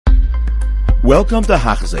Welcome to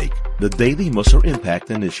Hachzik, the Daily Musar Impact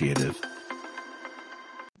Initiative.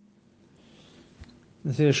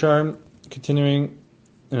 This is Yesharim, continuing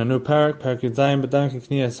in a new parak Yudayim B'Dank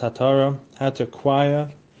Kniyas HaTorah, how to acquire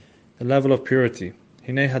the level of purity.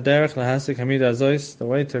 Hinei haderech lahasik hamida azois, the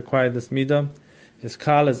way to acquire this midah is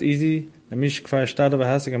kal, is easy. Namish kfar shtada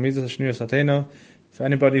v'hasik hamida shniyos ateno, for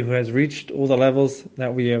anybody who has reached all the levels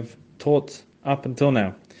that we have taught up until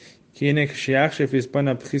now.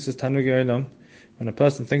 When a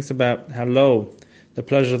person thinks about how low the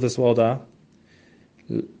pleasures of this world are,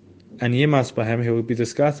 and yimas b'hem, he will be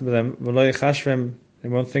disgusted with them. V'lo yechashvem, he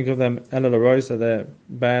won't think of them ela l'rois, that they're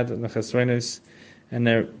bad and chesrenos and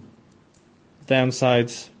their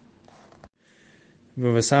downsides.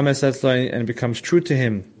 And it becomes true to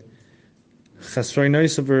him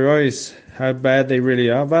chesrenos of rois, how bad they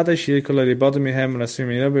really are. It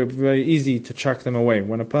will be very easy to chuck them away.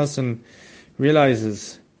 When a person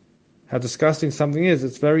realizes how disgusting something is,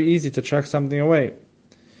 it's very easy to chuck something away.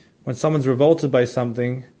 When someone's revolted by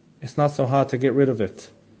something, it's not so hard to get rid of it.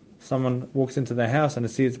 Someone walks into their house and they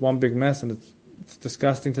see it's one big mess and it's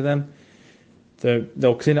disgusting to them,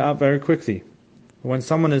 they'll clean it up very quickly. When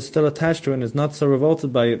someone is still attached to it and is not so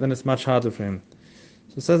revolted by it, then it's much harder for him.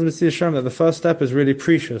 So it says in Yesharim that the first step is really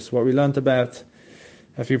precious. What we learned about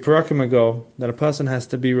a few parakim ago, that a person has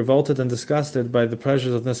to be revolted and disgusted by the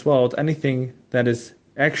pleasures of this world, anything that is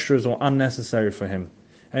extras or unnecessary for him.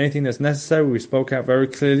 Anything that's necessary, we spoke out very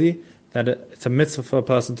clearly that it's a mitzvah for a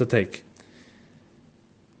person to take.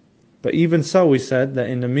 But even so, we said that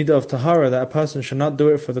in the midah of tahara, that a person should not do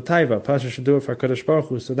it for the taiva, a person should do it for HaKadosh Baruch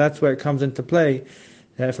Hu. So that's where it comes into play,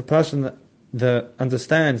 that if a person that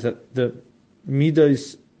understands that the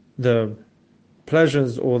midas, the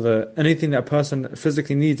pleasures or the anything that a person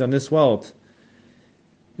physically needs on this world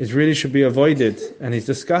is really should be avoided, and he's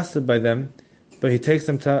disgusted by them, but he takes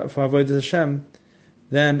them for avodah Hashem,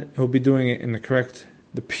 then he'll be doing it in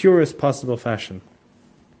the purest possible fashion.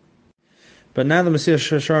 But now the Mesilas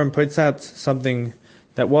Yesharim points out something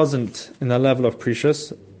that wasn't in the level of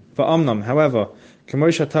precious. Va'amnam, however,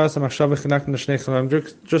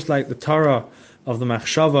 just like the Torah of the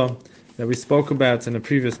Machshava that we spoke about in the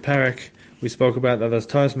previous parak, we spoke about that there's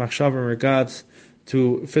Torah's Machshava in regards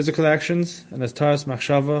to physical actions, and there's Torah's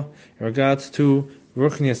Machshava in regards to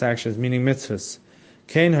ruchnius actions, meaning mitzvahs.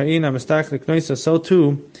 Kain ha'ina mistak l'knoisa, so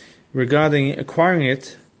too, regarding acquiring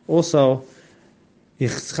it, also,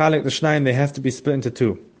 yichchalik l'shnayim, they have to be split into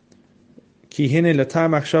two. Ki hine l'tar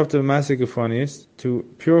machshavta v'maseh gufanius, to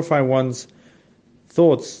purify one's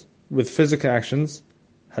thoughts with physical actions.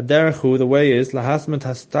 Haderechu, the way is lahasmet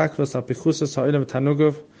hastakvas apichusas ha'ilam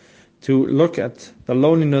tanugav, to look at the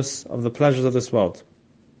loneliness of the pleasures of this world,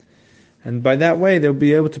 and by that way they'll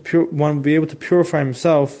be able to one will be able to purify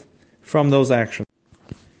himself from those actions.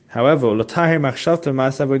 However, l'tahir machshavta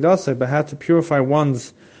v'maseh avodah, but how to purify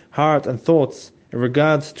one's heart and thoughts in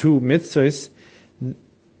regards to mitzvahs,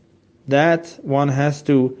 that one has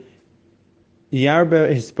to yarbe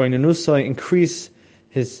his boinanusai, increase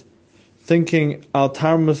his thinking al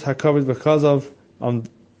tarmus hakavod, because of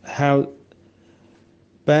how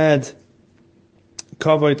bad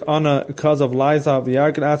kavod honor, because of liza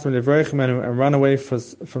v'yarged atzma levrech menu, and run away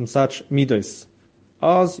from such midos.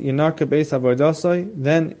 As yinaka beis avodah,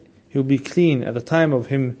 then he'll be clean at the time of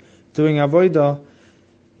him doing avodah,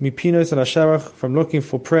 mipinos and asherach, from looking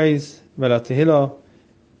for praise, velatihila,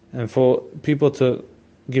 and for people to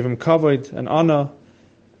give him kavod and honor,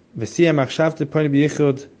 v'siyah machshavte poni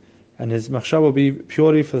b'yichud, and his machshav will be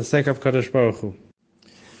purely for the sake of Kadosh Baruch Hu.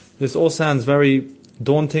 This all sounds very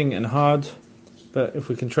daunting and hard, but if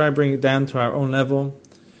we can try bring it down to our own level,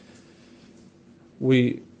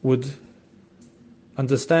 we would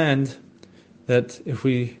understand that if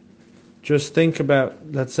we just think about,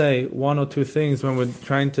 let's say, one or two things when we're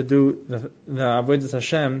trying to do the avodas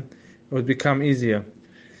Hashem, it would become easier.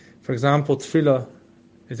 For example, tefillah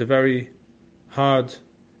is a very hard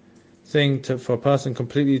thing for a person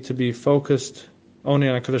completely to be focused only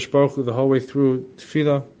on HaKadosh Baruch Hu the whole way through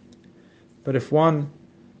tefillah. But if one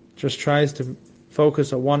just tries to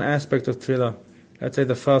focus on one aspect of tefillah, let's say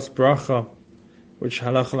the first bracha, which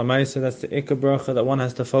halacha l'maisa, that's the ikar bracha that one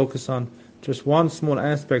has to focus on, just one small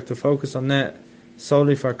aspect to focus on that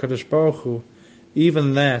solely for HaKadosh Baruch Hu,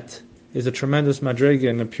 even that is a tremendous madrega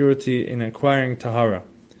in the purity in acquiring tahara.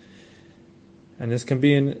 And this can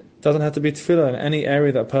be doesn't have to be tefillah, in any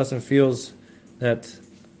area that a person feels that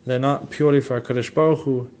they're not purely for HaKadosh Baruch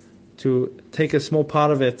Hu, to take a small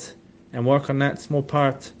part of it and work on that small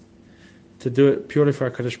part, to do it purely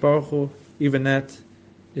for HaKadosh Baruch Hu, even that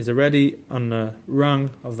is already on the rung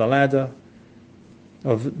of the ladder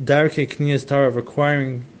of Darkei Kniyas Torah, of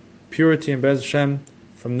acquiring purity and Bez Hashem.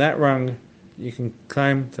 From that rung, you can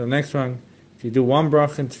climb to the next rung. If you do one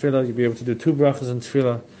bracha in tefillah, you'll be able to do two brachas in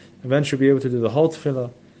tefillah. Eventually, you'll be able to do the whole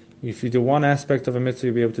tefillah. If you do one aspect of a mitzvah,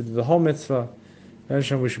 you'll be able to do the whole mitzvah. Bez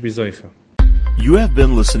Hashem, we should be zoifa. You have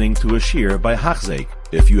been listening to a shir by Hachzeik.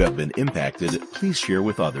 If you have been impacted, please share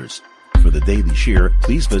with others. For the daily shir,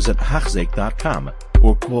 please visit Hachzeik.com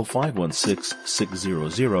or call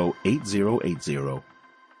 516-600-8080.